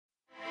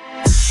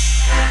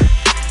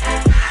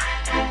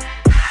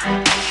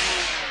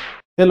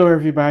Hello,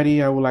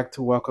 everybody. I would like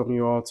to welcome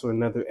you all to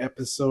another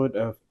episode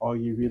of Are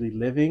You Really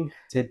Living?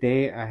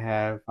 Today, I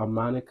have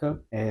Amonika,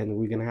 and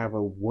we're going to have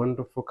a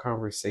wonderful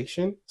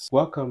conversation.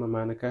 Welcome,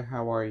 Amonika.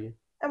 How are you?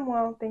 I'm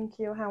well, thank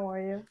you. How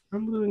are you?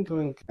 I'm doing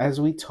good.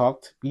 As we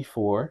talked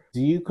before,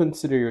 do you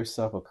consider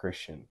yourself a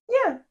Christian?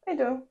 Yeah, I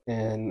do.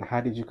 And how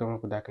did you come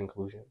up with that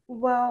conclusion?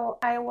 Well,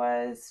 I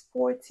was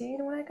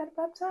 14 when I got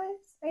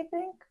baptized, I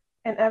think.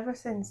 And ever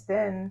since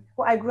then,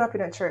 well, I grew up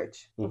in a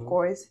church, of Hmm.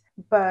 course,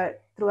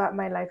 but throughout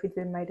my life, it's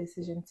been my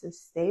decision to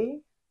stay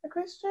a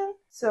Christian.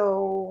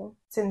 So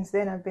since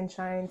then, I've been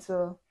trying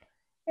to,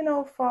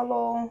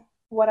 follow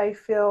what I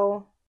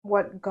feel,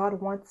 what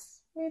God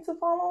wants me to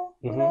follow,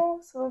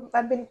 Hmm. So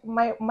I've been,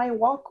 my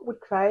walk with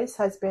Christ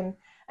has been,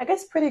 I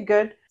guess, pretty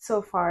good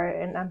so far,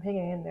 and I'm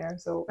hanging in there.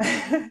 So,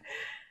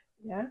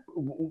 yeah.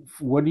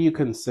 What do you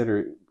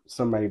consider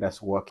somebody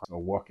that's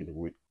walking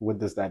with? What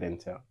does that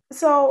entail?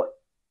 So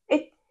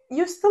it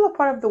you're still a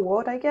part of the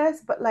world, I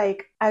guess, but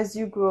like as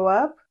you grow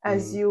up, Hmm.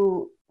 as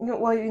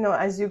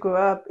you grow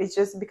up, it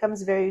just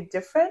becomes very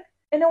different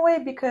in a way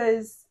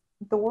because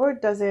the world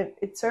doesn't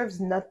it serves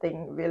nothing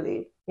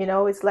really.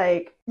 It's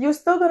like you're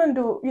still gonna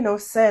do,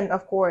 sin,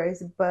 of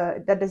course,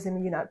 but that doesn't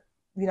mean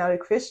you're not a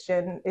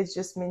Christian. It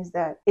just means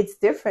that it's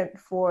different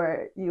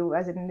for you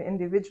as an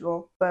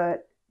individual,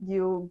 but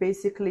you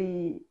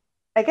basically,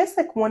 I guess,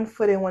 like one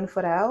foot in, one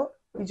foot out.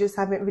 You just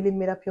haven't really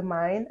made up your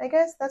mind. I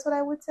guess that's what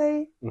I would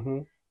say.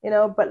 Hmm.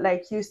 But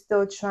like you're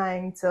still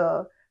trying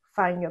to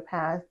find your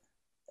path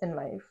in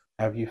life.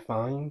 Have you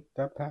found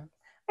that path?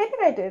 I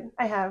think I did.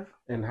 I have.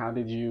 And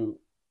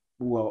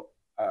well,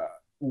 uh,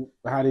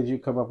 how did you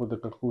come up with the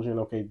conclusion,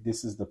 okay,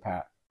 this is the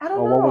path? I don't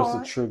Or what was the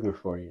know. trigger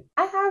for you?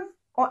 I have,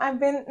 or I've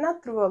been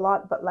not through a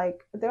lot, but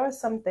like there are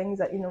some things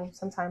that,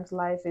 sometimes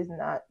life is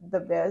not the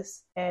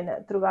best. And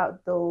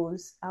throughout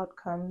those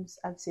outcomes,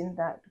 I've seen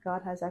that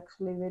God has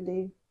actually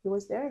really, He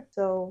was there.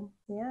 So,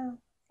 yeah.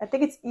 I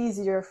think it's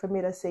easier for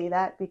me to say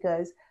that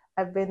because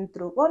I've been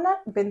through, well,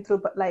 not been through,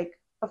 but like,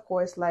 of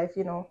course, life,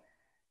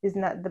 is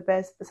not the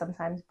best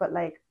sometimes. But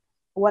like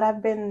what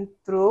I've been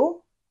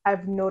through,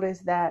 I've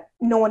noticed that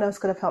no one else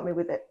could have helped me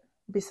with it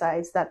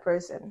besides that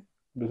person,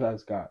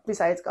 Besides God.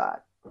 besides God,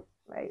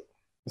 right?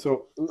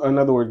 So, in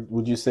other words,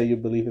 would you say you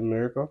believe in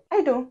miracle?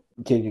 I do.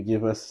 Can you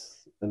give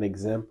us an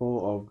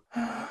example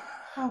of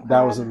Oh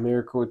that was a God.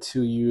 miracle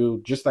to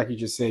you? Just like you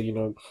just said,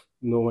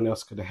 no one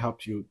else could have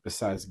helped you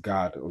besides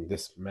God on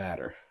this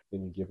matter.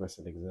 Can you give us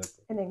an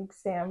example? An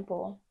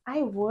example.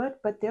 I would,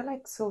 but they're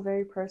like so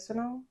very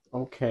personal.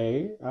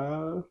 Okay,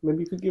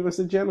 maybe you could give us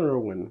a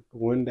general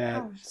one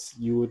that Oh,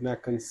 you would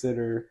not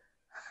consider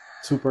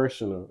too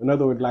personal. In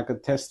other words, like a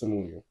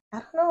testimonial. I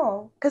don't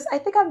know. Because I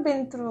think I've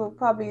been through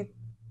probably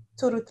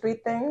two to three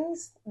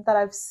things that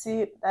I've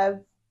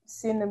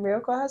seen the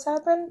miracle has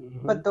happened.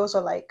 Hmm. But those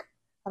are like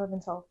I don't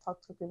even talk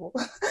to people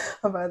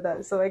about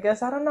that. So I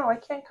guess I don't know. I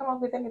can't come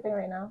up with anything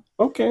right now.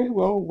 Okay,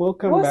 well, we'll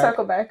come We'll back.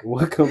 circle back.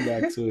 We'll come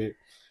back to it.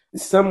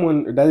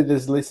 Someone that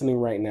is listening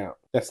right now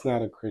that's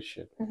not a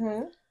Christian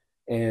Hmm.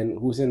 and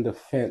who's in the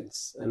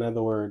fence. In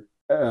other words,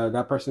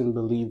 that person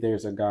believes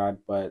there's a God,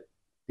 but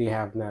they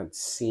have not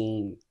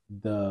seen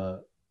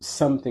the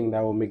something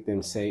that will make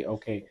them say,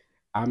 "Okay,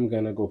 I'm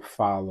gonna go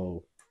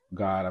follow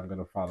God. I'm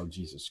gonna follow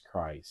Jesus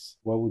Christ."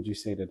 What would you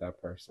say to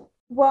that person?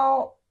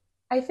 Well,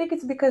 I think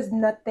it's because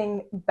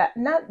nothing bad,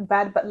 not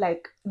bad, but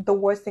like the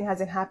worst thing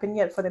hasn't happened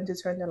yet for them to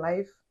turn their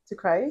life to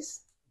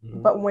Christ.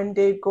 Hmm. But when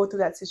they go through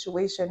that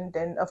situation,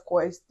 then of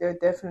course they're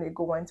definitely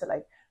going to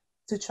like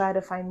to try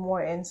to find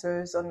more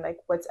answers on like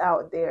what's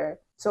out there.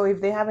 So if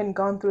they haven't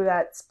gone through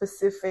that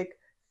specific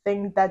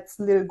thing that's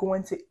literally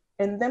going to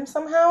end them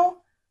somehow,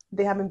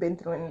 they haven't been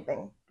through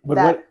anything. But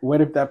That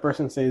what if that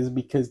person says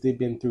because they've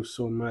been through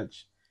so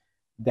much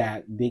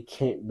that they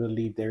can't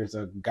believe there's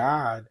a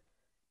God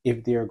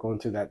if they're going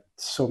through that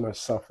so much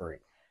suffering?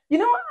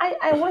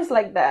 I was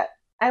like that.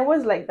 I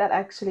was like that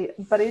actually,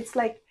 but it's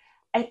like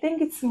I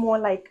think it's more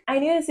like I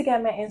needed to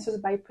get my answers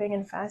by praying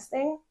and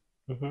fasting,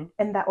 Hmm.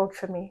 and that worked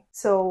for me.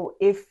 So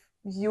if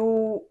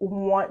you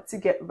want to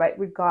get right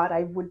with God,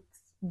 I would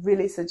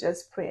really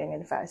suggest praying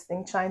and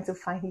fasting, trying to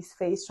find His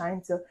face,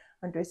 trying to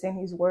understand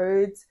His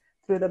words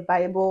through the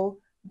Bible.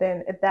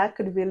 Then that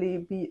could really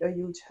be a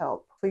huge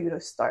help for you to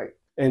start.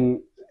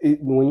 And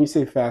when you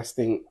say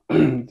fasting,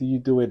 do you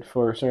do it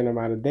for a certain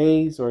amount of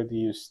days, or do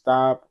you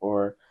stop,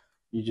 or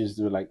you just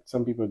do like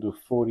some people do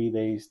 40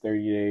 days,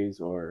 30 days,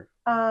 or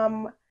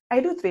Um, I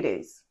do 3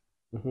 days.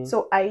 hmm.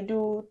 So I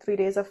do 3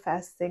 days of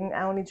fasting.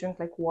 I only drink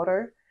like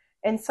water.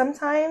 And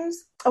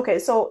sometimes, okay,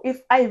 so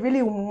if I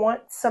really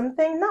want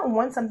something, not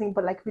want something,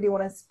 but like really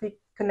want to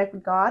connect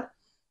with God,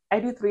 I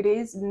do 3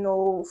 days,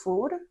 no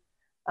food,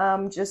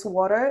 just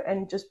water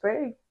and just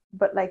pray.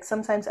 But like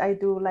sometimes I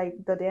do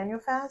like the Daniel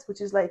fast,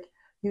 which is like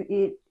you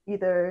eat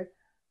either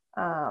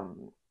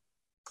um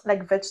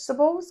like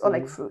vegetables or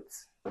like Hmm.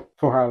 fruits.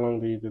 For how long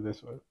do you do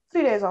this one?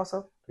 3 days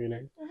also. 3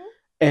 days. Mhm.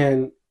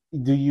 And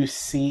do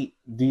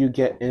you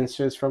get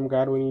answers from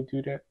God when you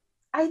do that?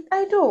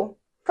 I do.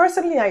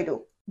 Personally, I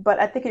do. But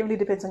I think it really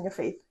depends on your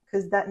faith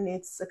because that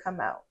needs to come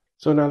out.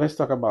 So now let's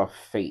talk about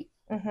faith.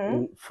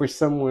 Mm-hmm. For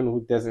someone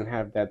who doesn't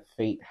have that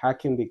faith, how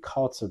can they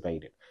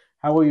cultivate it?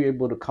 How are you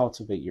able to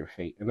cultivate your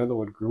faith? In other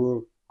words,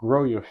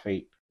 grow your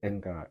faith in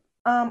God.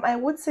 I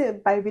would say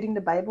by reading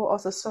the Bible,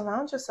 also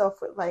surround yourself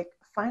with like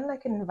find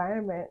like an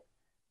environment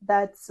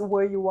that's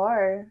where you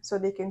are so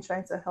they can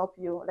try to help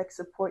you, like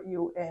support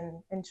you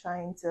in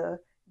trying to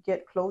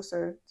get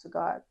closer to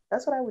God.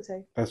 That's what I would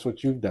say. That's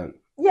what you've done.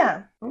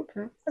 Yeah,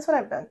 Okay. that's what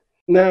I've done.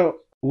 Now,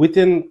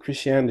 within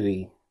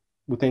Christianity,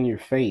 within your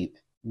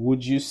faith,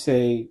 would you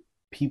say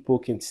people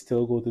can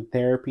still go to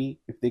therapy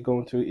if they go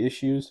into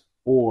issues,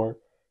 or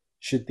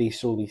should they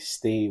solely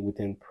stay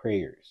within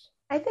prayers?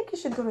 I think you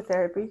should go to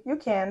therapy. You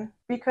can,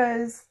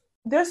 because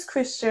there's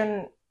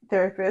Christian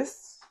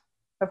therapists,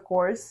 of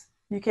course.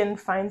 You can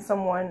find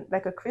someone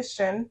like a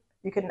Christian.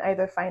 You can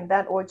either find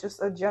that or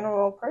just a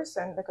general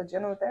person, like a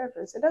general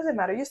therapist. It doesn't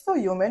matter. You're still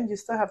human. You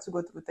still have to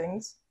go through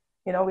things.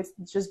 You know, it's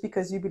just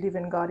because you believe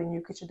in God and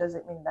you're Christian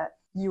doesn't mean that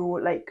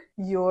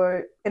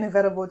you're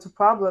inevitable to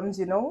problems,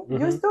 you know? You're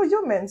Mm-hmm. still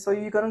human. So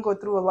you're gonna go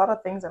through a lot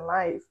of things in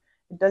life.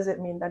 It doesn't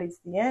mean that it's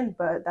the end,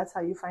 but that's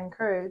how you find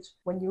courage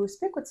when you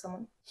speak with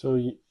someone. So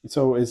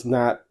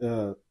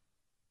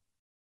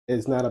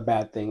it's not a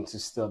bad thing to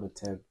still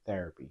attend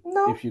therapy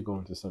No, if you go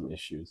into some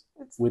issues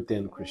it's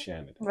within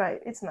Christianity. right.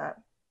 It's not.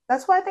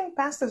 That's why I think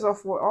pastors are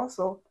for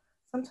also.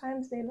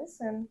 Sometimes they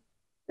listen,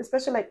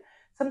 especially like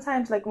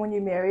sometimes like when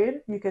you're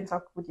married, you can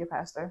talk with your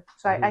pastor.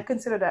 So I Mm-hmm.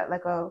 consider that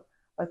like a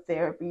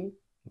therapy.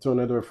 So, in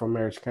other words, for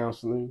marriage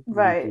counseling, you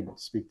Right. could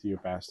speak to your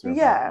pastor about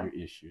Yeah. your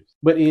issues.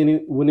 But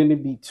wouldn't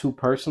it be too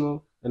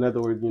personal? In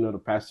other words, the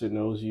pastor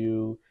knows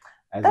you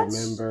as a That's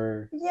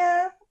member.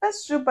 yeah,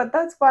 that's true, but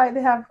that's why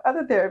they have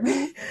other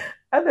therapy,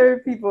 other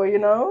people, you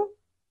know.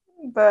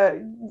 But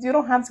you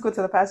don't have to go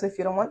to the pastor if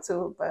you don't want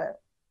to.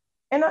 But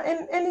in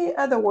any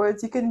other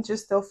words, you can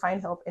just still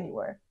find help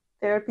anywhere.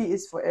 Therapy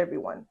is for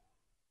everyone.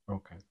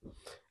 Okay.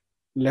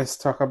 Let's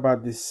talk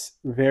about this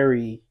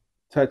very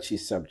touchy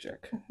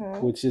subject,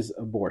 Hmm. which is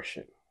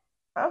abortion.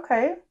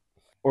 Okay.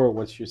 Or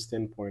what's your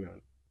standpoint on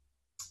it?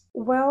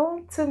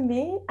 Well, to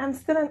me, I'm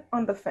still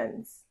on the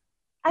fence.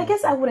 I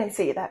guess I Okay. wouldn't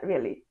say that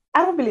really.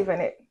 I don't believe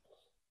in it.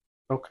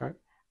 Okay.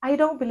 I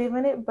don't believe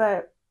in it,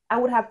 but I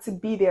would have to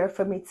be there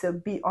for me to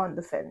be on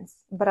the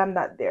fence. But I'm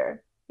not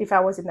there. If I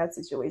was in that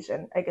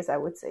situation, I guess I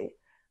would say.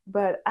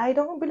 But I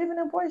don't believe in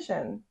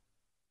abortion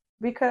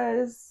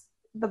because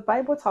the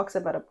Bible talks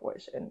about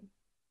abortion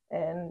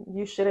and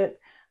you shouldn't,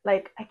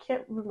 like, I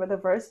can't remember the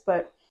verse,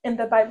 but in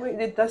the Bible,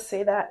 it does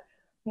say that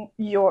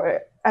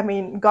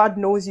God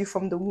knows you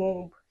from the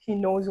womb. He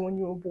knows when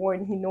you were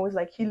born. He knows,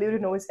 like, he literally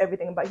knows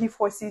everything, but he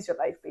foresees your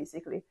life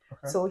basically.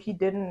 Okay. So he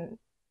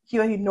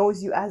already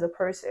knows you as a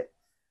person.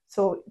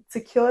 So to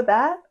kill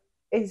that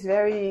is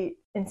very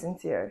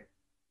insincere.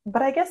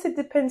 But I guess it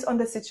depends on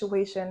the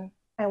situation.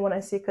 I want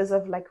to say because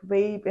of like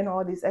rape and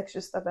all this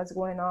extra stuff that's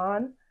going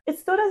on. It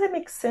still doesn't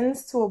make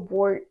sense to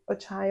abort a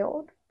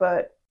child,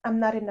 but I'm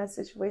not in that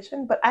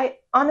situation. But I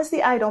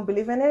honestly, I don't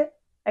believe in it.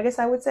 I guess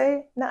I would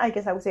say, not I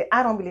guess I would say,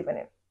 I don't believe in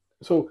it.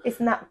 So, It's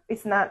not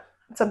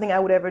something I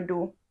would ever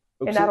do.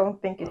 And I so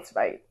don't think it's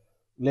right.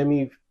 let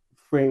me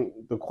frame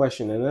the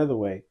question another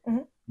way.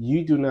 Mm-hmm.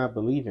 You do not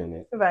believe in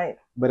it, Right.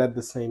 but at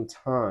the same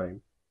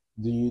time,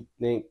 do you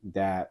think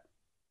that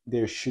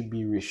there should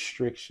be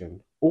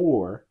restriction,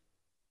 or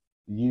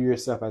you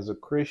yourself as a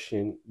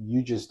Christian,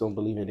 you just don't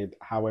believe in it?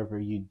 However,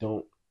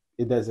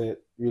 it doesn't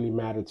really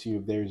matter to you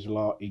if there's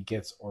law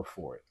against or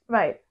for it.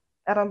 Right.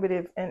 I don't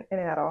believe in it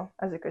at all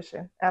as a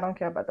Christian. I don't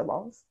care about the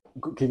laws.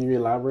 Can you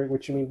elaborate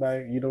what you mean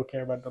by you don't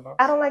care about the laws?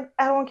 I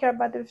don't care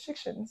about the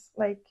restrictions.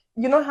 Like,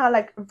 you know how,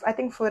 like, I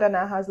think Florida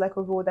now has like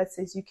a rule that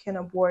says you can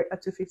abort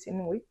up to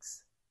 15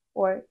 weeks,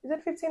 or is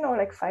it 15 or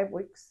like 5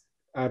 weeks?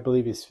 I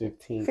believe it's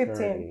 15 15,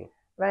 currently.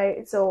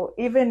 right? So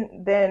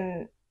even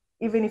then,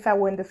 even if I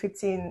were in the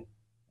 15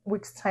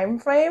 weeks time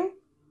frame,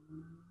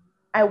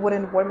 I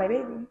wouldn't abort my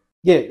baby.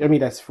 Yeah, I mean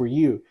that's for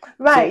you.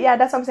 Right? So Yeah,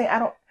 that's what I'm saying.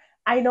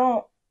 I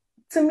don't.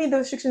 To me, the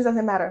restrictions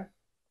doesn't matter.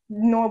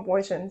 No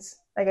abortions.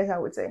 I guess I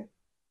would say.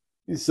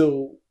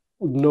 so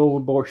no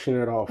abortion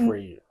at all for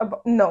you.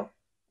 No,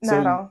 So not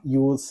at all.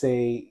 you will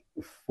say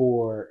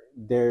for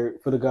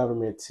the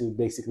government to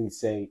basically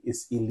say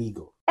it's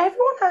illegal.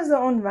 Everyone has their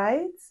own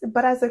rights,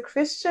 but as a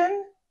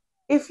Christian,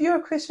 if you're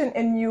a Christian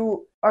and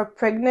you are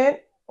pregnant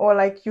or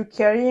like you're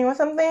carrying or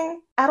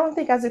something, I don't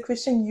think as a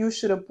Christian you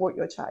should abort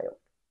your child.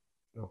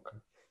 Okay.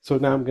 So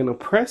now I'm gonna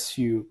press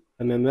you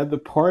on another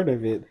part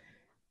of it.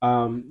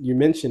 You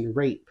mentioned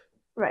rape.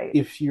 Right.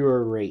 If you're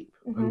a rape,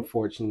 Mm-hmm.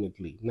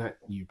 unfortunately, not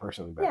you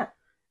personally, but Yeah.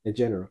 in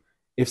general,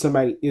 if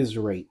somebody is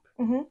raped,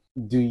 Mm-hmm.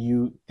 do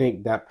you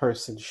think that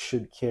person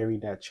should carry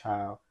that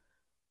child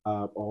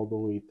all the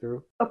way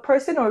through? A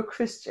person or a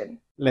Christian?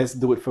 Let's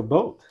do it for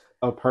both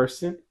a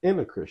person and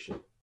a Christian.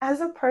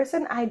 As a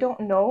person, I don't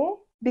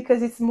know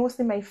because it's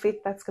mostly my faith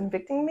that's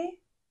convicting me.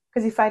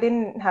 Because if I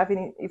didn't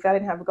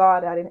have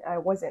God, I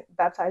wasn't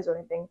baptized or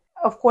anything.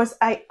 Of course,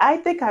 I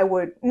think I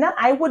would. Not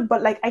I would,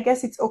 but like I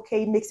guess it's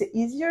okay. It makes it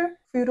easier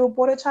for you to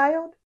abort a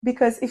child.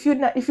 Because if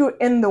you're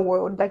in the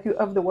world, like you're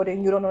of the world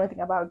and you don't know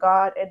anything about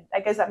God, and I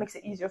guess that makes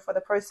it easier for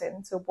the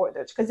person to abort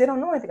their because they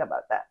don't know anything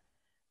about that.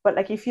 But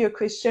like if you're a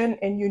Christian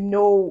and you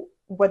know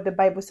what the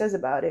Bible says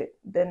about it,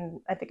 then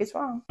I think it's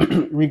wrong.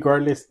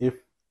 Regardless if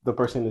the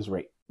person is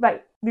raped.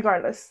 Right,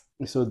 regardless.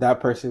 So that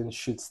person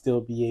should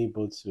still be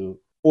able to,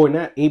 or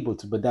not able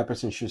to, but that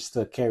person should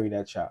still carry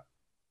that child.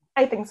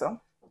 I think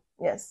so.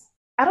 Yes.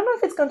 I don't know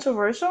if it's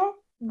controversial,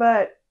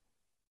 but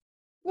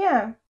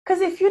yeah.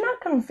 Because if you're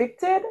not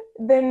convicted,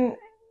 then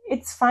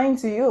it's fine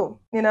to you,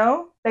 you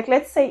know? Like,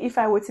 let's say if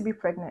I were to be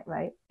pregnant,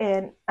 right?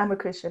 And I'm a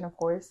Christian, of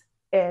course,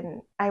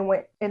 and I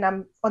went and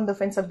I'm on the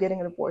fence of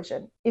getting an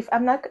abortion. If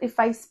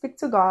I speak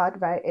to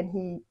God, right,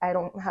 and I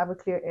don't have a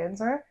clear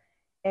answer,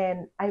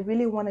 and I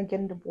really want to get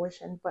an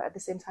abortion, but at the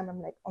same time,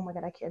 I'm like, oh my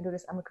God, I can't do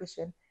this. I'm a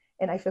Christian.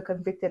 And I feel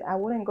convicted, I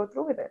wouldn't go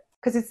through with it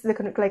because it's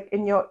like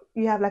in you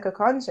have like a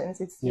conscience.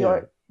 It's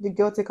the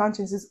guilty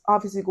conscience is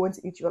obviously going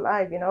to eat you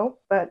alive, you know.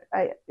 But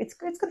it's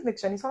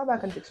conviction. It's all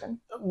about conviction.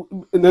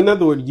 In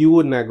other words, you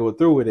would not go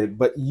through with it,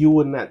 but you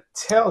would not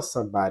tell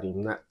somebody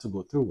not to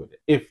go through with it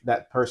if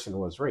that person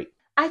was raped.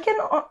 I can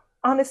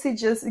honestly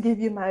just give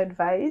you my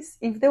advice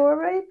if they were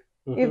raped,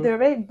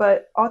 Mm-hmm.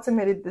 but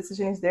ultimately the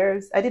decision is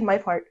theirs. I did my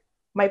part.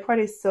 My part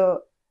is to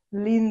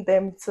lean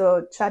them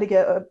to try to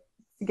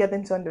get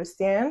them to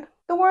understand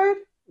the word.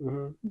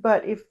 Mm-hmm.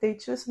 But if they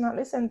choose to not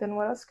listen, then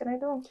what else can I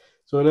do?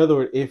 So in other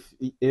words,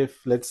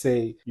 if let's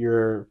say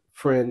your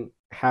friend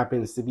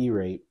happens to be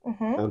raped,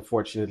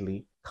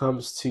 unfortunately,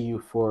 comes to you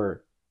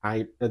for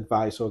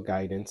advice or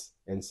guidance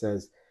and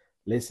says,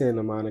 listen,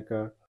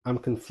 Amonika, I'm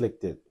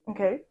conflicted.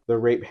 Okay. The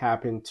rape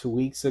happened 2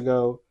 weeks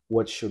ago.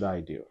 What should I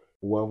do?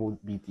 What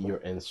would be your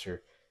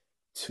answer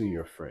to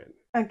your friend?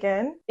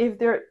 Again,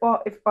 if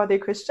are they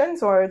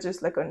Christians or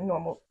just like a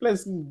normal?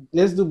 Let's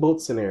do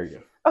both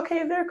scenarios.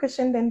 Okay, if they're a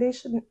Christian, then they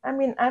shouldn't. I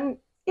mean,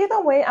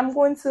 either way, I'm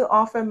going to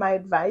offer my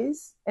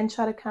advice and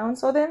try to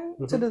counsel them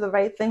to do the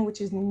right thing,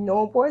 which is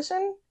no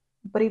abortion.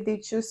 But if they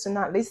choose to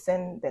not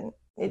listen, then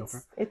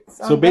it's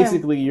so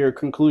basically them. Your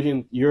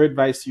conclusion, your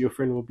advice to your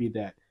friend will be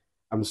that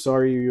I'm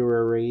sorry you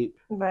were raped,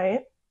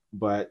 right?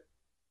 But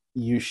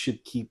you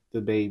should keep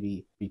the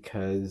baby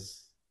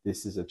because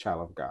this is a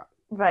child of God.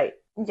 Right.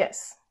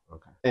 Yes.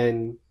 Okay.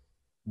 And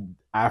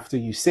after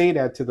you say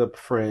that to the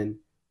friend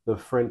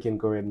can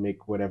go ahead and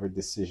make whatever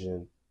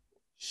decision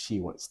she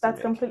wants to That's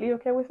make. completely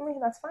okay with me.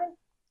 That's fine.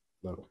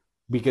 No.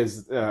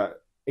 Because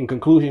in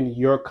conclusion,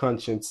 your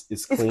conscience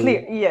is clean. It's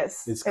clear.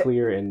 Yes. It's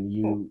clear, and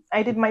you.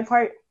 I did my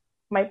part.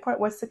 My part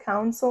was to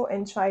counsel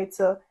and try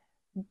to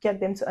get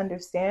them to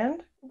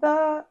understand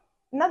not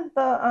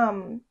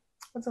the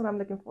what's what I'm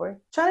looking for.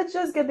 Try to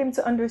just get them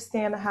to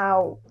understand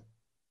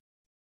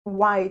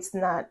why it's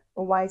not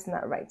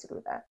right to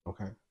do that.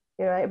 Okay.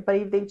 Right. But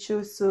if they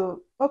choose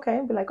to,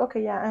 be like,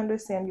 okay, yeah, I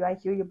understand you, I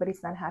hear you, but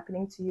it's not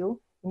happening to you,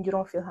 and you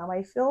don't feel how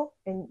I feel,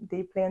 and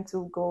they plan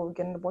to go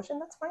get an abortion,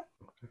 that's fine.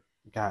 Okay.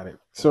 Got it.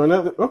 So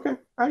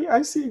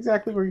I see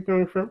exactly where you're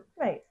coming from.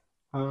 Right.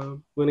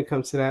 When it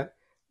comes to that.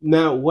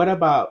 Now, what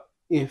about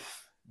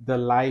if the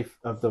life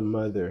of the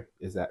mother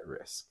is at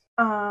risk?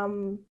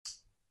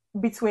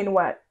 Between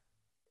what?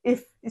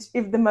 If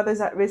the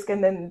mother's at risk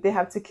and then they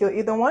have to kill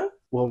either one?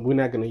 Well, we're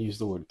not going to use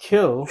the word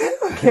kill.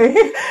 Okay.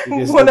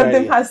 One of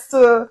them has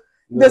to.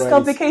 There's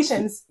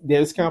complications.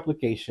 There's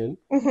complication.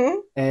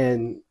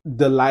 And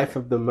the life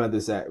of the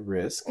mother's at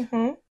risk.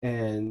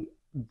 And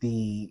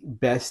the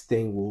best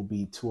thing will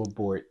be to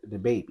abort the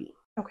baby.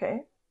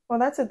 Okay. Well,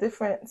 that's a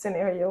different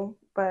scenario,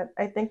 but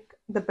I think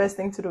the best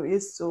thing to do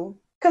is to,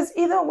 because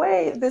either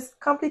way, this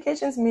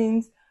complications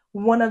means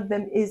one of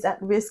them is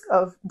at risk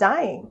of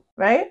dying,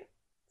 right?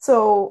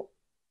 So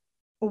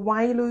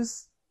why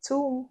lose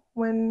two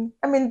when,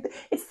 I mean,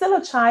 it's still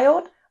a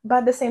child, but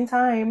at the same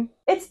time,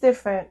 it's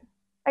different.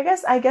 I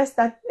guess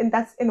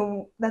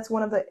that's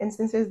one of the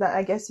instances that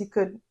I guess you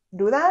could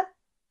do that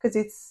because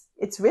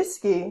it's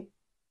risky.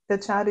 The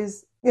child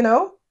is,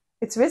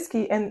 it's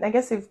risky, and I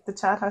guess if the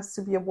child has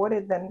to be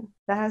aborted, then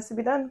that has to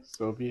be done.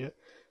 So be it.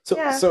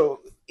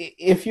 So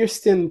if your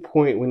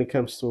standpoint when it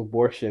comes to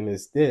abortion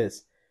is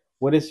this,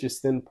 what is your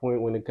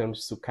standpoint when it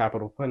comes to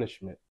capital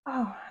punishment?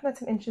 Oh,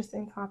 that's an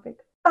interesting topic.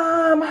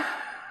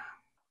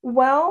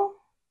 Well,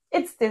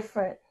 it's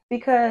different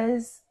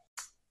because,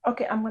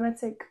 okay, I'm gonna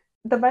take,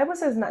 the Bible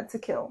says not to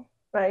kill,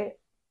 right?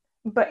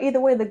 But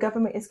either way, the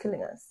government is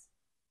killing us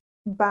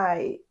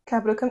by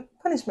capital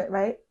punishment,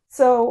 right?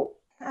 So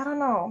I don't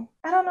know.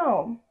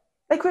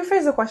 Like,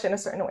 rephrase the question a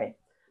certain way.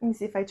 Let me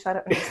see if I try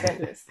to understand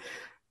this.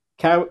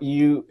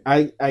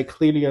 I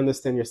clearly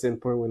understand your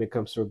standpoint when it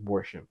comes to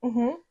abortion.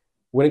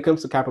 When it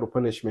comes to capital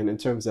punishment, in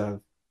terms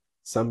of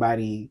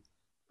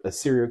a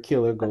serial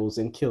killer goes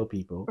and kill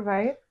people,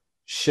 right?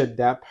 Should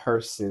that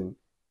person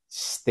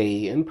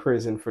stay in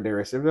prison for the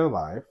rest of their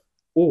life,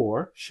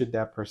 or should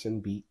that person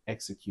be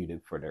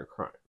executed for their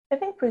crime? I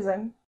think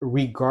prison.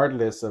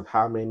 Regardless of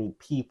how many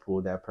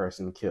people that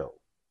person killed.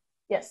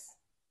 Yes.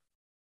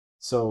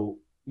 So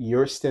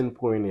your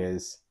standpoint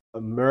is a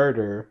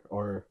murder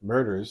or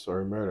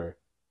murder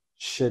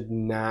should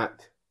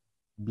not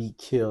be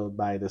killed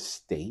by the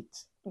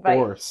state Right.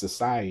 or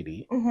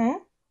society, Mm-hmm.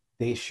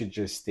 they should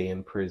just stay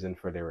in prison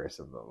for the rest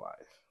of their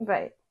life.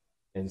 Right.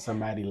 And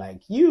somebody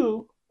like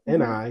you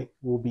and Mm-hmm. I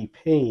will be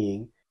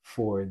paying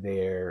for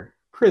their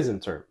prison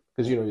term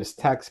because it's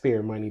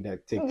taxpayer money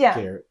that takes Yeah.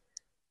 care.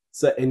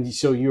 So and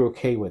so you're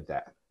okay with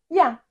that?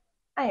 Yeah,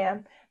 I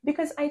am.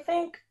 Because I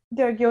think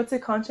their guilty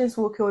conscience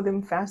will kill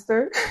them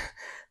faster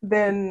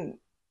than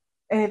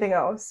anything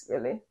else,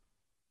 really.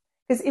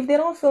 Because if they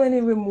don't feel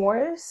any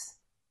remorse,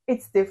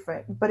 it's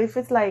different. But if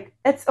it's like,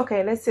 it's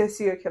okay, let's say a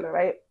serial killer,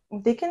 right?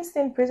 They can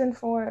stay in prison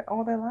for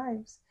all their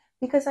lives.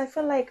 Because I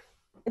feel like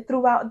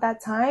throughout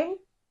that time,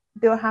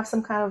 they'll have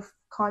some kind of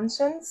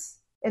conscience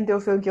and they'll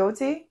feel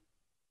guilty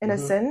in a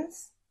Mm-hmm.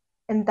 sense.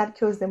 And that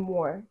kills them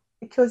more.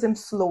 It kills them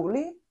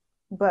slowly,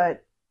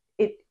 but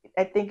it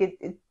I think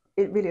it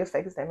really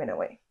affects them in a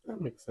way. That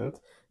makes sense.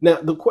 Now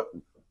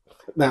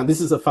now this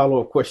is a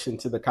follow up question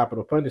to the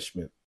capital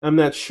punishment. I'm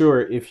not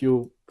sure if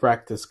you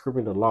practice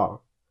criminal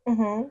law.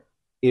 Mm-hmm.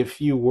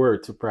 If you were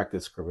to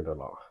practice criminal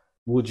law,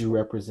 would you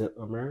represent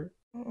America?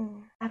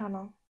 I don't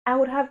know. I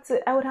would have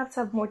to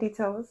have more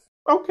details.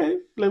 Okay,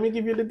 let me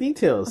give you the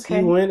details. He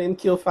Okay. went and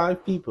killed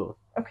 5 people.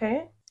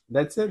 Okay.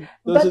 That's it.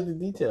 Those are But the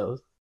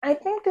details. I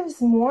think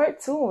there's more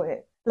to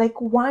it. Like,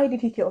 why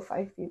did he kill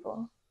 5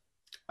 people?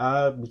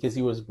 Because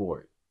he was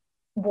bored.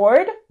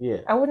 Bored?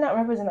 Yeah. I would not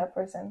represent that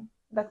person.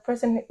 That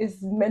person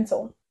is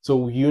mental.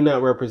 So you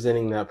not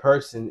representing that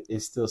person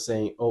is still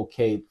saying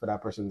okay for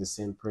that person to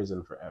stay in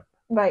prison forever.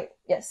 Right.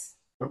 Yes.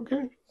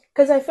 Okay.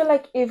 Because I feel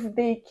like if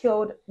they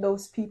killed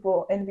those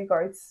people in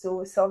regards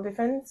to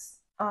self-defense,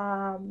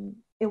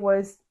 it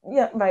was,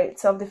 yeah, right,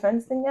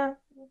 self-defense, then yeah,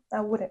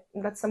 I wouldn't.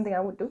 That's something I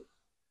would do.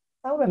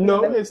 I would represent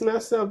No, them. it's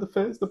not self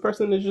defense. The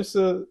person is just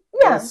a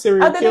Yeah.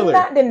 serial Other than killer.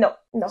 that, then no.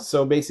 No.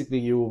 So basically,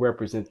 you will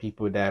represent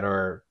people that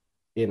are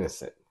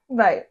innocent.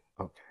 Right.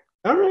 Okay.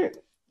 All right.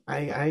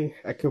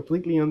 I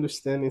completely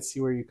understand and see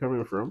where you're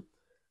coming from.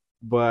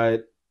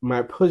 But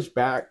my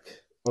pushback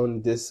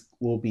on this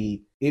will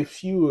be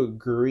if you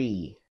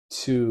agree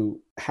to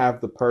have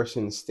the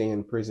person stay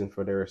in prison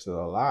for the rest of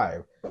their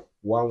life,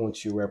 why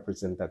won't you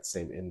represent that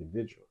same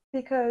individual?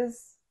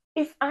 Because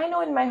if I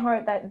know in my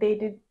heart that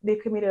they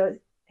committed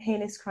a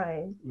heinous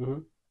crime, Mm-hmm.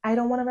 I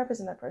don't want to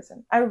represent that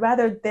person. I'd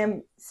rather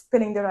them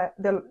spending the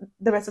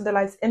rest of their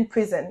lives in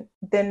prison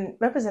than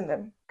represent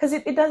them. Because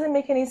it doesn't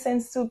make any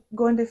sense to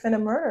go and defend a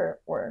murder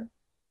or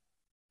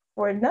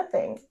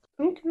nothing.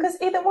 Okay. Because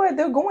either way,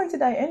 they're going to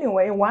die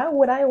anyway. Why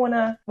would I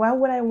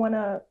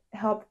wanna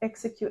help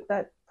execute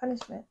that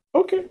punishment?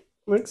 Okay,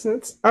 makes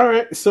sense. All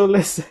right, so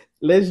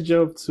let's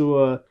jump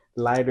to a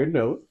lighter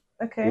note,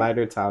 Okay.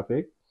 lighter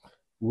topic,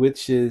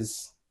 which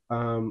is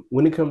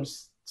when it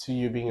comes to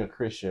you being a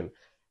Christian,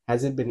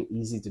 has it been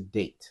easy to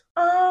date?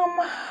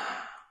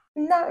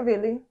 Not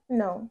really.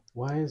 No.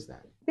 Why is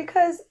that?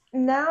 Because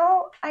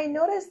now I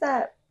notice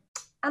that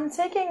I'm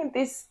taking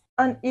this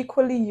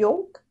unequally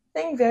yoked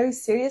thing very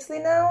seriously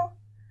now.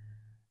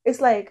 It's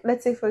like,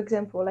 let's say, for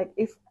example, like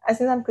if,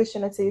 as in I'm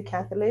Christian, let's say you're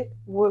Catholic,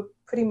 we're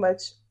pretty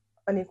much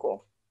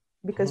unequal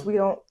because Mhm. we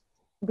don't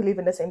believe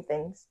in the same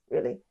things,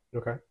 really.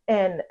 Okay.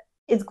 And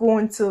it's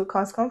going to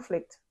cause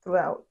conflict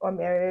throughout our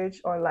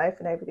marriage, our life,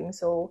 and everything.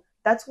 So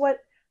that's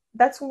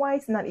why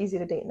it's not easy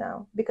to date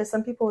now because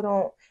some people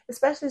don't,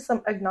 especially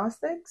some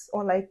agnostics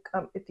or like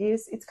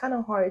atheists. It's kind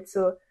of hard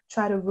to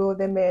try to rule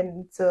them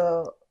in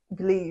to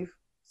believe.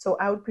 So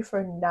I would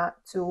prefer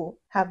not to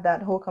have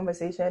that whole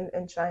conversation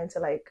and trying to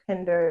like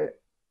hinder,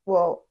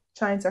 well,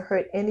 trying to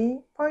hurt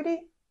any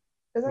party.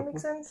 Does that make Mhm.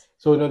 sense?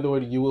 So in other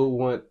words, you will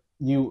want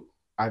you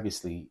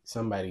obviously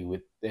somebody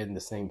within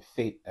the same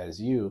fate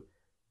as you,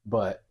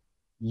 but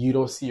you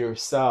don't see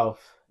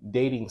yourself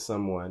dating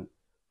someone,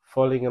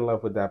 falling in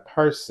love with that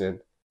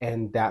person,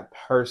 and that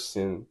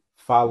person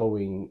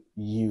following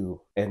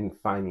you and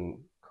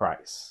finding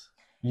Christ.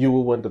 You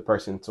will want the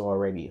person to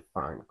already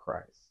find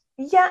Christ.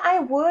 Yeah, I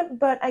would,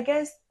 but I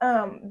guess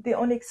the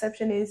only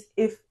exception is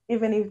if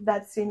even if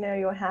that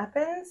scenario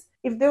happens,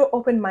 if they're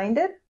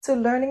open-minded to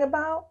learning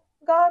about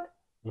God,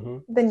 Mm-hmm.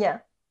 then yeah,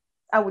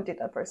 I would date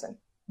that person.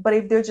 But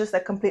if they're just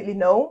like completely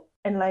no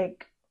and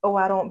like, oh,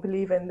 I don't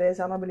believe in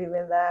this, I don't believe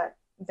in that,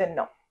 then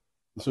no.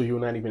 So you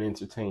will not even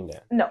entertain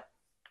that. No.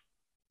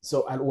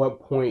 So at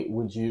what point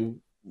would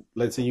you,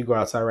 let's say you go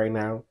outside right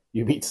now,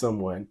 you meet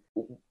someone,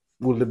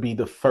 will it be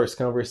the first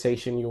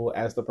conversation you will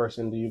ask the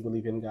person, do you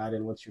believe in God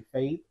and what's your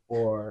faith?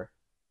 Or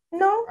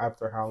No.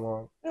 after how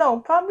long? No,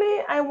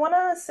 probably I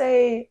wanna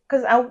say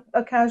because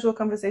a casual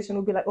conversation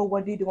would be like, oh,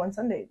 what do you do on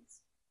Sundays?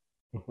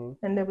 Mm-hmm.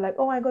 And they're like,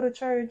 oh, I go to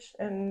church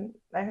and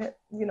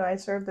I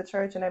serve the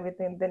church and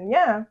everything. Then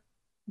yeah,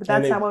 but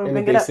And that's how I would and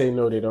if bring it they up. say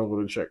no, they don't go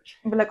to church.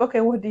 And be like,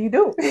 okay, what do you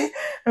do?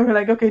 And we're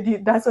like, okay,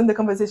 that's when the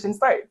conversation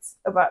starts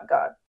about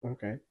God.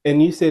 Okay.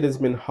 And you said it's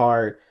been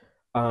hard.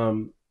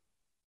 Um,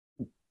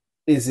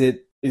 is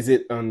it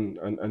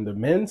on the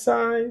men's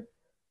side,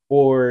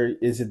 or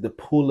is it the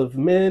pool of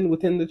men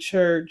within the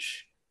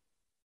church?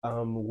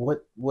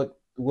 What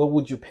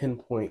would you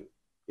pinpoint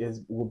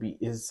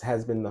is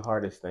has been the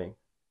hardest thing?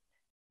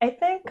 I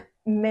think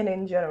men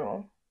in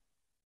general.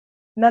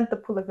 not the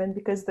pool of men,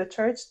 because the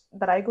church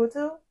that I go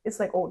to, it's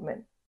like old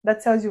men.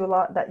 That tells you a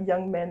lot that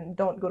young men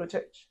don't go to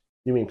church.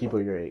 You mean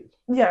people your age?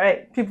 Yeah,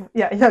 right. People,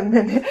 yeah, young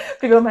men,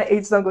 people my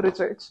age don't go to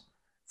church.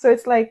 So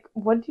it's like,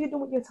 what do you do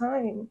with your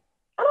time?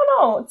 I don't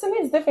know. To me,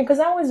 it's different because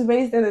I was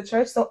raised in the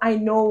church, so I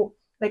know,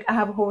 like, I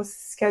have a whole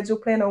schedule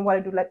plan on what I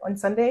do, like, on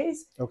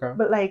Sundays. Okay.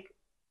 But like,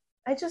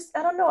 I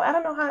don't know. I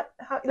don't know how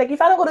like,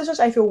 if I don't go to church,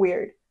 I feel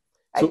weird.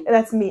 So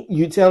That's me.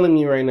 you telling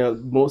me right now,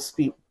 most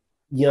people,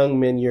 young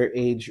men your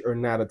age, are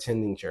not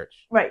attending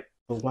church. Right.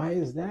 But why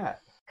is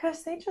that?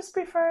 Because they just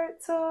prefer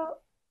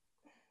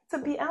to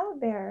be out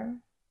there.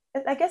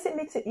 I guess it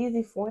makes it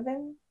easy for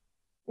them,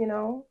 you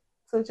know.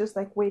 So just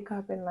like wake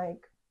up and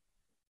like,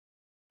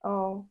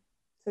 oh,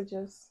 to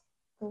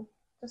to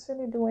just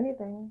really do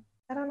anything.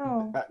 I don't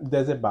know.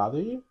 Does it bother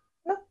you?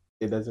 No,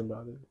 it doesn't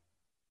bother you.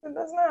 It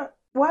does not.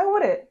 Why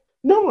would it?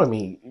 No, I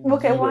mean,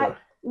 okay. Why?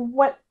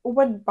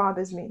 What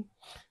bothers me?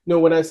 No,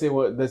 when I say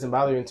what doesn't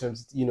bother you in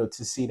terms,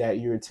 to see that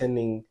you're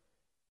attending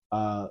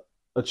uh,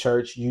 a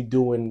church, you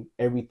doing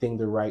everything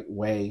the right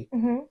way,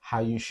 how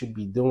you should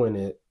be doing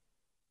it,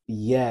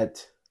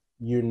 yet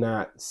you're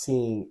not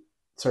seeing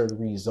certain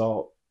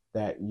result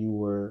that you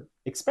were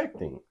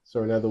expecting.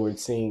 So, in other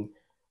words, seeing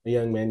a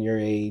young man your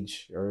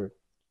age or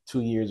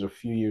 2 years or a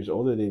few years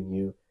older than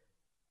you,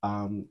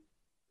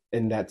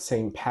 in that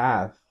same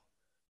path,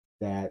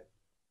 that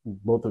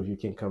both of you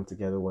can come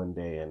together one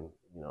day and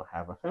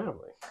have a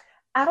family.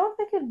 I don't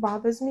think it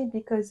bothers me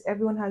because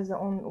everyone has their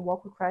own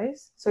walk with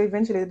Christ. So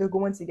eventually they're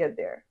going to get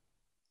there.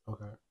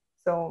 Okay.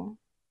 So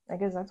I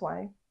guess that's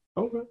why.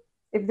 Okay.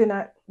 If they're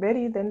not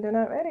ready, then they're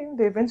not ready.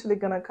 They're eventually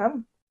gonna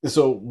come.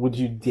 So would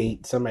you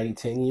date somebody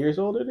 10 years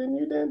older than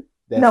you then?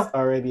 That's no.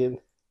 Already in.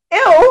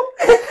 Ew.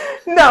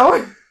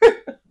 No.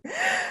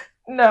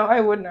 No, I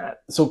would not.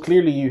 So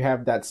clearly you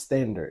have that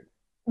standard.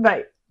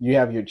 Right. You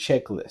have your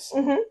checklist.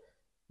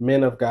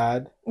 Men of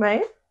God.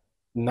 Right.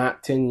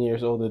 Not 10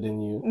 years older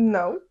than you.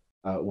 No.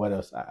 What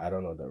else? I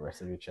don't know the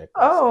rest of your checklist.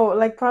 Oh,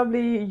 like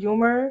probably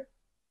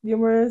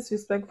humorous,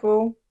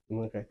 respectful.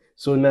 Okay.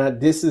 So now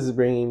this is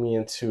bringing me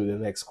into the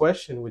next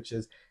question, which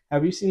is,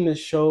 have you seen this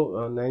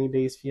show, 90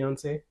 Days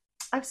Fiancé?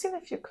 I've seen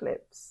a few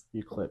clips.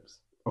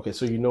 Okay,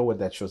 so you know what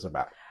that show's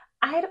about.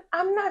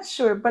 I'm not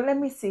sure, but let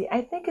me see.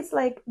 I think it's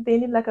like they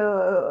need like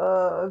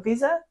a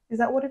visa. Is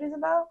that what it is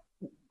about?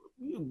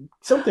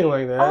 Something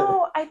like that.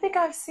 Oh, I think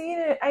I've seen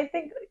it.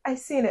 I've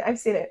seen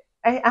it.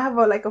 I have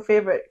a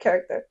favorite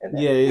character in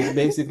there. Yeah, it's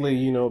basically,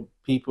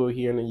 people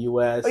here in the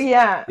U.S. Oh,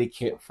 yeah. They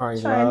can't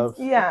find love.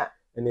 Yeah.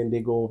 And then they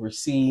go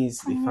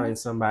overseas, they find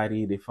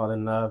somebody, they fall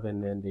in love,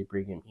 and then they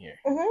bring him here.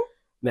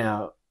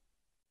 Now,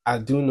 I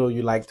do know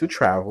you like to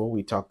travel.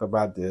 We talked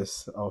about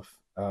this off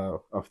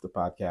the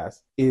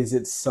podcast. Is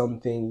it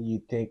something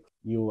you think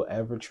you will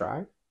ever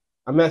try?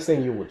 I'm not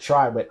saying you will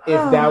try, but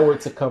if that were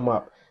to come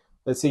up,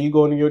 let's say you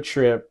go on your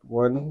trip,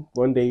 one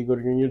day you go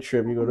on your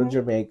trip, you go to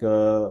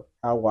Jamaica,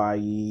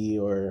 Hawaii,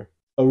 or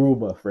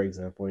Aruba, for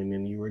example, and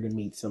then you were to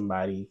meet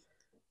somebody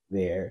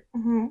there.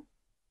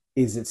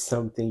 Is it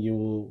something you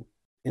will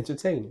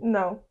entertain?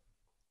 No.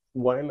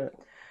 Why not?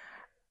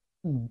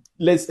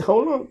 Let's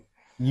hold on.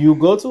 You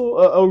go to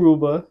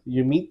Aruba,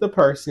 you meet the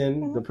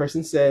person. The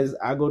person says,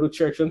 I go to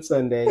church on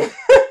Sunday.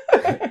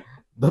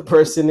 The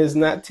person is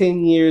not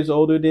 10 years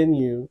older than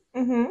you.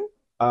 And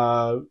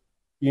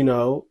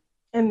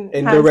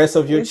the rest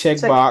of your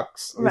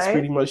checkbox is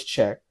pretty much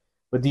checked.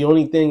 But the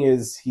only thing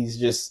is he's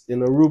just in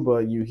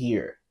Aruba, you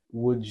here.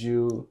 Would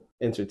you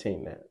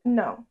entertain that?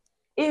 No.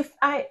 If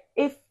I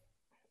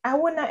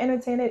would not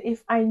entertain it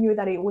if I knew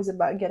that it was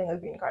about getting a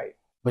green card.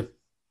 But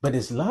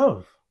it's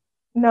love.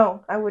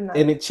 No, I would not.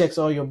 And it checks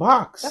all your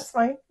boxes. That's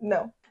fine.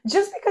 No.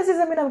 Just because he's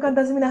a man of God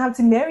doesn't mean I have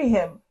to marry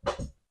him.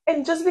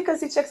 And just because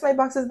he checks my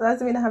boxes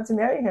doesn't mean I have to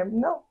marry him.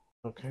 No.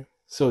 Okay.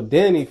 So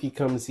then if he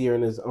comes here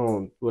on his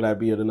own, would I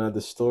be another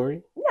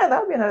story? Yeah,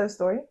 that would be another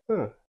story.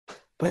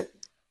 But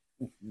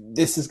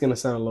this is going to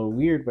sound a little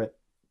weird, but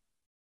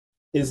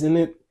isn't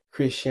it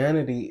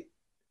Christianity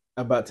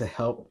about to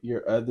help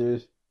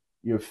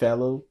your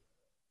fellow,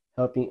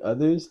 helping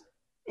others?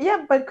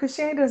 Yeah, but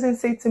Christianity doesn't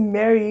say to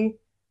marry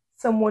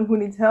someone who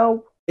needs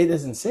help. It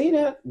doesn't say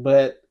that,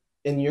 but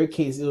in your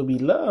case, it'll be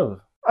love.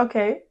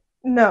 Okay.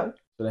 No.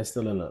 So that's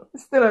still a no.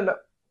 Still a no.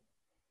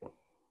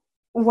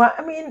 What?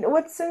 I mean,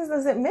 what sense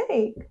does it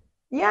make?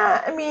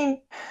 Yeah, I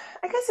mean,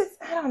 I guess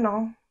I don't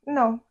know.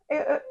 No,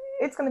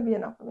 it's going to be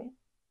enough for me.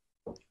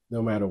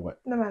 No matter what.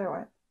 No matter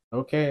what.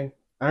 Okay.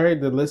 All right,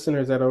 the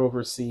listeners that are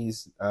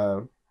overseas,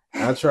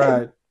 I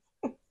tried.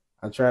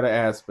 I try to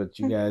ask, but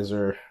you guys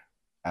are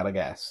out of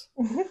gas.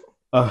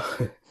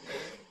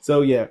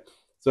 So yeah,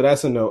 so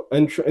that's a no.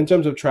 In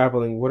terms of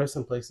traveling, what are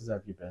some places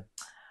have you been?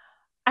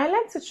 I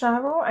like to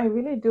travel, I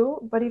really do.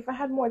 But if I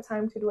had more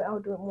time to do it, I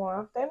would do it more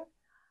often.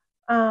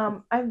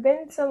 I've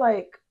been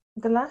to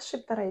the last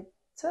trip that I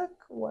took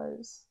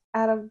was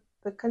out of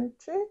the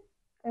country.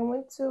 I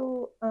went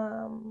to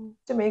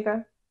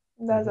Jamaica.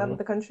 That was out of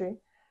the country.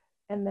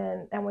 And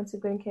then I went to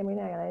Grand Cayman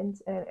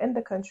Islands. And in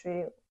the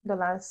country, the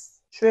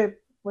last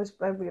trip was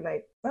probably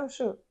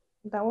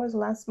That was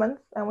last month.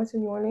 I went to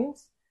New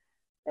Orleans,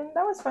 and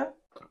that was fun.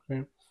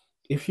 Okay.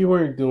 If you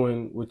weren't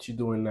doing what you're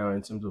doing now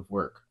in terms of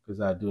work,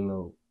 because I do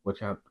know what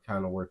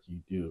kind of work you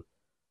do,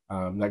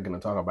 I'm not going to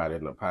talk about it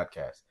in the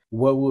podcast.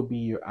 What would be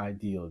your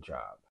ideal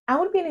job? I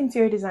would be an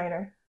interior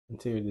designer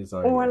Interior or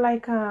designer.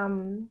 like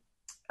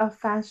a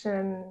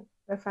fashion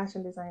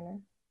designer.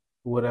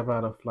 What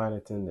about a flight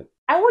attendant?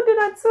 I would do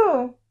that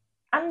too.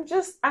 I'm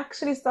just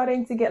actually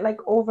starting to get like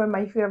over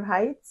my fear of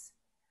heights.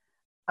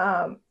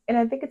 And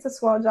I think it's a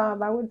swell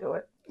job. I would do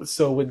it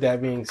So, with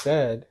that being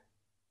said,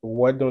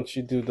 why don't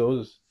you do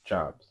those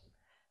jobs?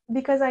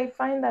 because I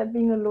find that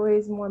being a lawyer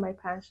is more my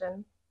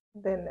passion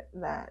than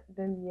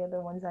the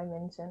other ones I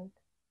mentioned.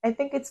 I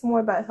think it's more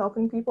about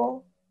helping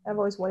people. I've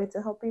always wanted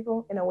to help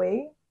people in a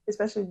way,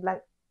 especially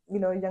black,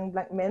 young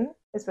black men,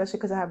 especially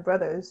because I have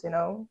brothers.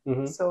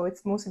 Mm-hmm. So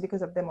it's mostly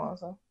because of them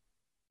also.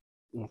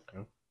 Okay.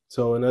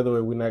 So, in other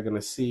words, we're not going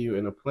to see you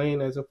in a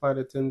plane as a flight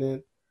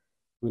attendant.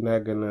 We're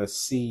not going to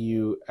see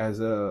you as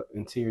a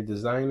interior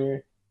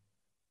designer.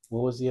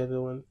 What was the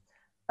other one?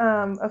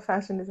 A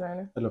fashion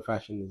designer. And a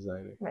fashion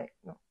designer. Right.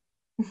 No.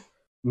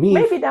 Me,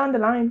 Maybe down the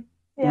line.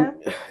 Yeah.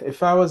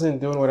 if I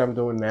wasn't doing what I'm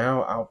doing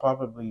now, I'll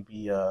probably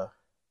be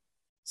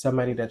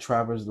somebody that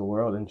travels the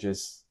world and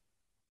just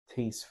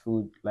taste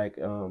food Like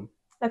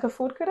a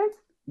food critic?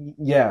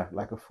 yeah,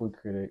 like a food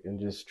critic and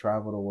just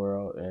travel the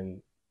world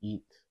and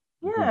eat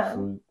good Yeah.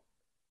 food.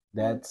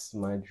 That's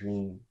my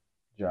dream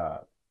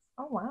job.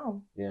 Oh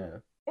wow. Yeah.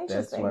 That's what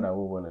Interesting. I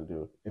would want to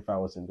do if I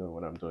wasn't doing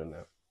what I'm doing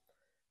now.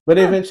 But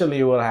Huh. eventually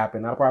it will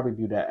happen. I'll probably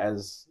do that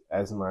as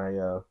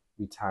my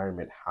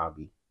retirement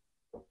hobby.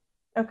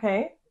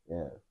 Okay.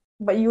 Yeah.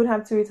 But you would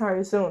have to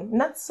retire soon.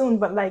 Not soon,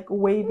 but like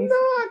way No, before.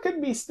 I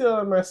could be still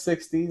in my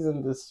 60s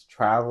and just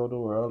travel the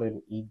world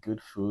and eat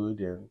good food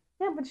and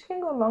Yeah, but you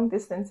can go long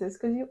distances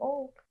because you're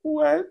old.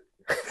 what?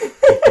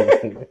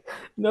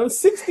 No,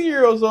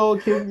 60-year-olds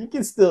old can you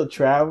can still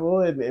travel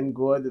and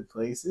go other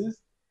places.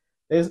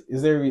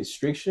 Is there a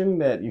restriction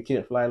that you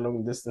can't fly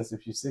long distance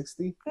if you're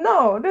 60?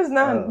 No, there's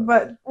none. Uh,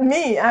 But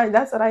me,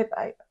 that's what I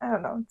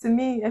don't know. To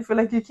me, I feel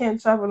like you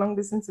can't travel long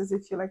distances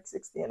if you're like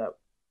 60 and up.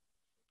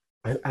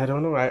 I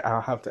don't know.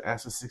 I'll have to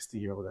ask a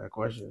 60-year-old that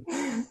question.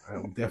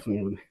 I'll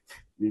definitely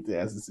need to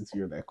ask a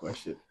 60-year-old that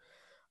question.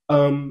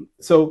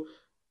 So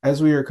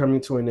as we are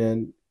coming to an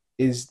end,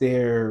 is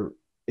there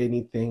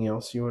anything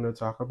else you want to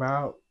talk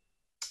about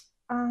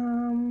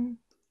um,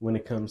 when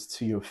it comes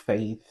to your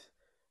faith,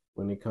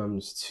 when it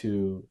comes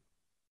to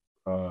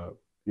uh,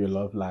 your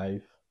love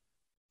life,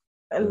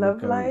 I when it love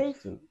comes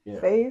life, to yeah,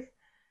 faith.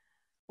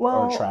 or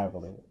Well,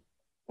 traveling?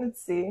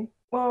 let's see.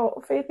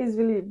 Well, faith is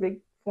really big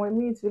for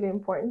me. It's really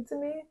important to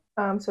me.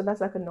 So that's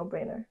like a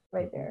no-brainer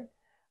right Hmm. there.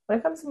 When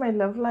it comes to my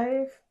love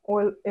life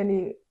or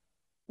any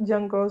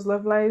young girl's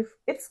love life,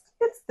 it's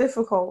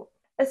difficult,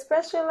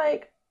 especially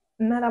like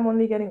now that I'm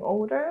only getting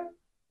older.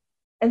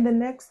 In the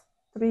next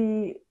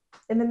three,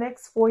 in the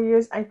next 4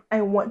 years,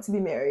 I want to be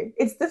married.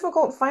 It's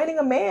difficult finding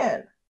a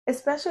man,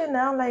 especially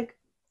now. Like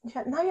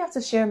now you have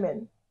to share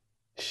men.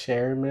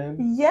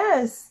 Sherman?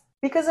 Yes,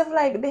 because of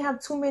like they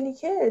have too many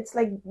kids.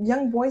 Like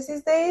young boys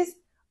these days,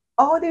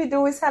 all they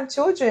do is have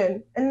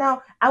children. And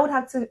now I would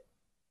have to,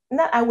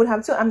 not I would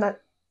have to, I'm not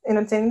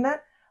entertaining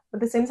that. But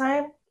at the same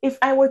time, if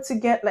I were to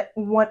get like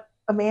want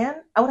a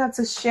man, I would have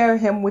to share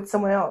him with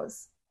someone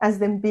else as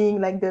them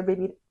being like their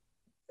baby,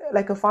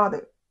 like a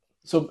father.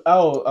 So,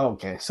 oh,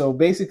 okay. So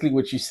basically,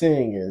 what you're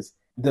saying is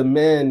the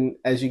men,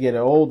 as you get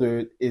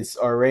older, they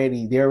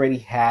already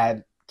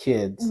had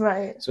kids.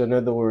 Right, So, in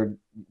other words,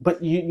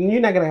 but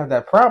you're not gonna have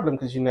that problem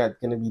because you're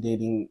not gonna be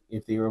dating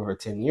if they're over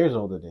 10 years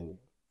older than you.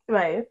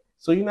 right.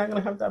 So you're not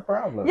gonna have that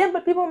problem. Yeah,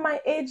 but people my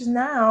age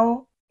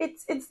now,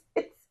 it's.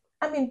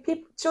 I mean,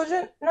 people,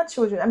 children, not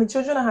children. I mean,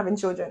 children are having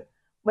children,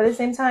 but at the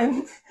same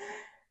time,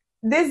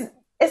 this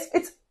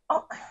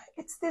oh,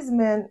 it's this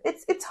man.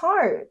 It's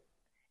hard.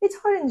 It's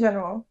hard in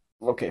general.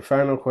 Okay.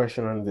 Final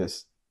question on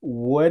this: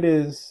 what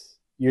is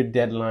your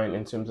deadline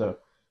in terms of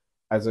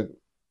as a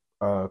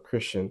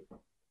Christian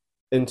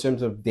in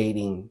terms of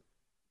dating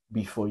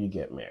before you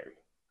get married?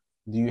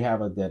 Do you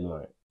have a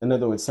deadline? In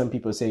other words, some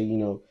people say,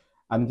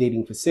 I'm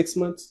dating for 6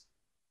 months,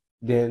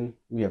 then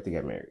we have to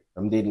get married.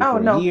 I'm dating Oh for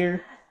a no.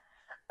 year,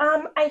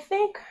 I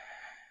think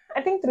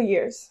 3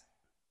 years.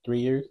 3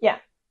 years. Yeah,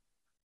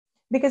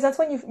 because that's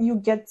when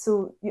you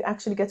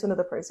actually get to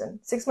another person.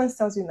 6 months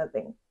tells you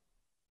nothing,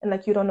 and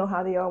like you don't know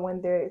how they are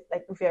when they're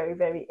like very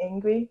very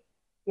angry.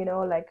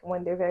 Like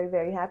when they're very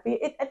very happy.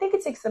 I think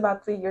it takes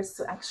about 3 years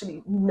to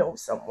actually know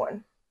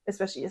someone,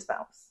 especially your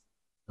spouse.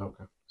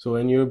 Okay. So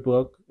in your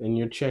book, in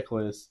your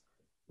checklist,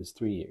 it's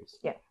 3 years.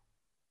 Yeah.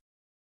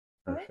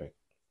 All right. Perfect.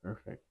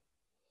 Perfect.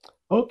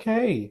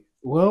 Okay.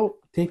 Well,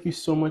 thank you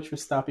so much for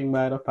stopping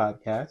by the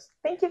podcast.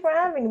 Thank you for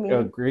having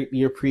me.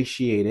 Greatly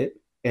appreciate it.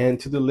 And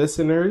to the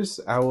listeners,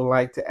 I would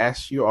like to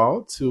ask you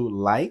all to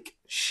like,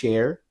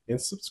 share,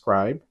 and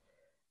subscribe.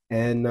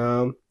 And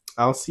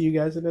I'll see you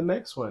guys in the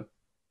next one.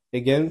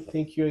 Again,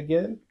 thank you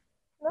again.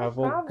 No Have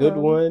a good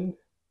problem. one.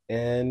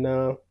 And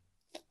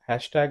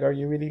hashtag are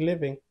you really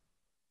living?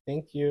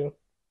 Thank you.